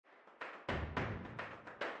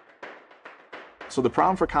So the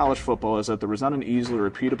problem for college football is that there was not an easily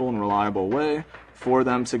repeatable and reliable way for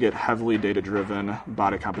them to get heavily data-driven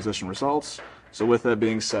body composition results. So with that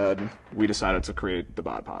being said, we decided to create the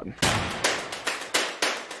BOD POD.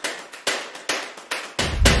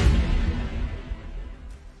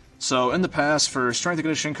 So in the past, for strength and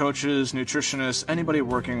conditioning coaches, nutritionists, anybody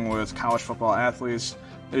working with college football athletes,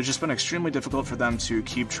 it's just been extremely difficult for them to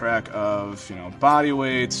keep track of, body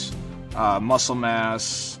weight, muscle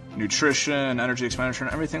mass, nutrition, energy expenditure,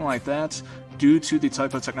 and everything like that due to the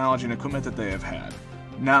type of technology and equipment that they have had.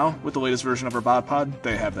 Now, with the latest version of our BOD POD,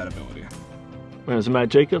 they have that ability. My name is Matt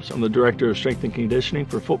Jacobs. I'm the Director of Strength and Conditioning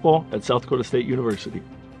for football at South Dakota State University.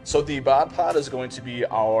 So the BOD POD is going to be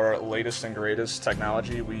our latest and greatest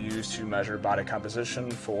technology we use to measure body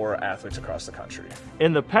composition for athletes across the country.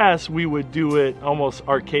 In the past, we would do it almost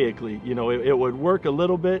archaically. It would work a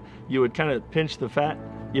little bit. You would kind of pinch the fat,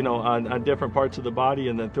 on different parts of the body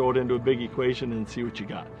and then throw it into a big equation and see what you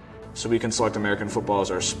got. So we can select American football as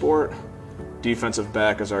our sport, defensive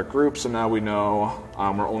back as our group, so now we know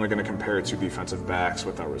we're only going to compare it to defensive backs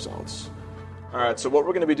with our results. Alright, so what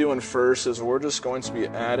we're going to be doing first is we're just going to be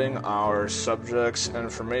adding our subject's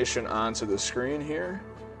information onto the screen here.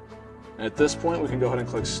 At this point, we can go ahead and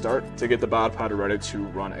click Start to get the BOD POD ready to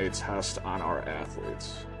run a test on our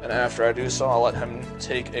athletes. And after I do so, I'll let him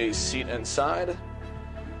take a seat inside.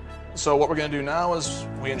 So what we're going to do now is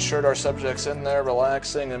we ensured our subject's in there,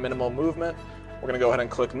 relaxing and minimal movement. We're going to go ahead and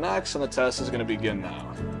click Next, and the test is going to begin now.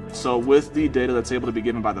 So with the data that's able to be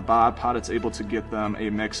given by the BOD POD, it's able to get them a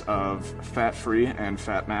mix of fat-free and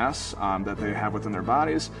fat mass that they have within their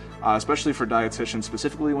bodies, especially for dietitians.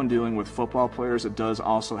 Specifically when dealing with football players, it does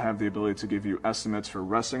also have the ability to give you estimates for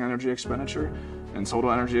resting energy expenditure and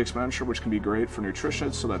total energy expenditure, which can be great for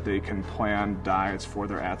nutritionists so that they can plan diets for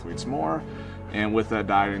their athletes more. And with that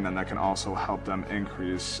dieting, then that can also help them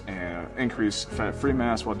increase fat-free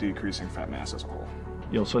mass while decreasing fat mass as a whole.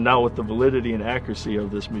 So now with the validity and accuracy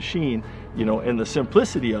of this machine, and the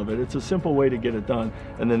simplicity of it, it's a simple way to get it done.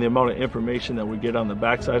 And then the amount of information that we get on the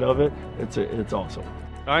backside of it, it's awesome.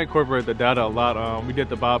 I incorporate the data a lot. We did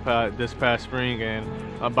the BOD POD this past spring, and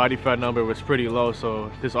my body fat number was pretty low. So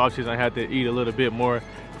this offseason, I had to eat a little bit more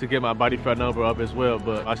to get my body fat number up as well.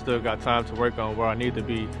 But I still got time to work on where I need to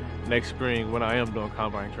be next spring when I am doing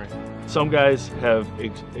combine training. Some guys have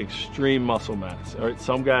extreme muscle mass. All right,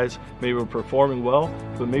 some guys maybe are performing well,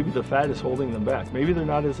 but maybe the fat is holding them back. Maybe they're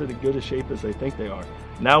not as in good a shape as they think they are.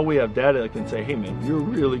 Now we have data that can say, hey man, you're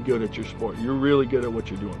really good at your sport. You're really good at what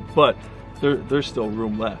you're doing. But there's still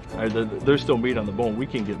room left. Right? There's still meat on the bone. We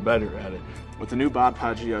can get better at it. With the new BOD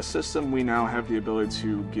POD GS system, we now have the ability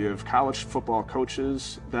to give college football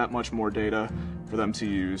coaches that much more data for them to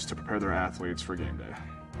use to prepare their athletes for game day.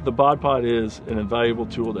 The BOD POD is an invaluable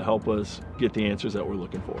tool to help us get the answers that we're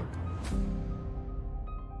looking for.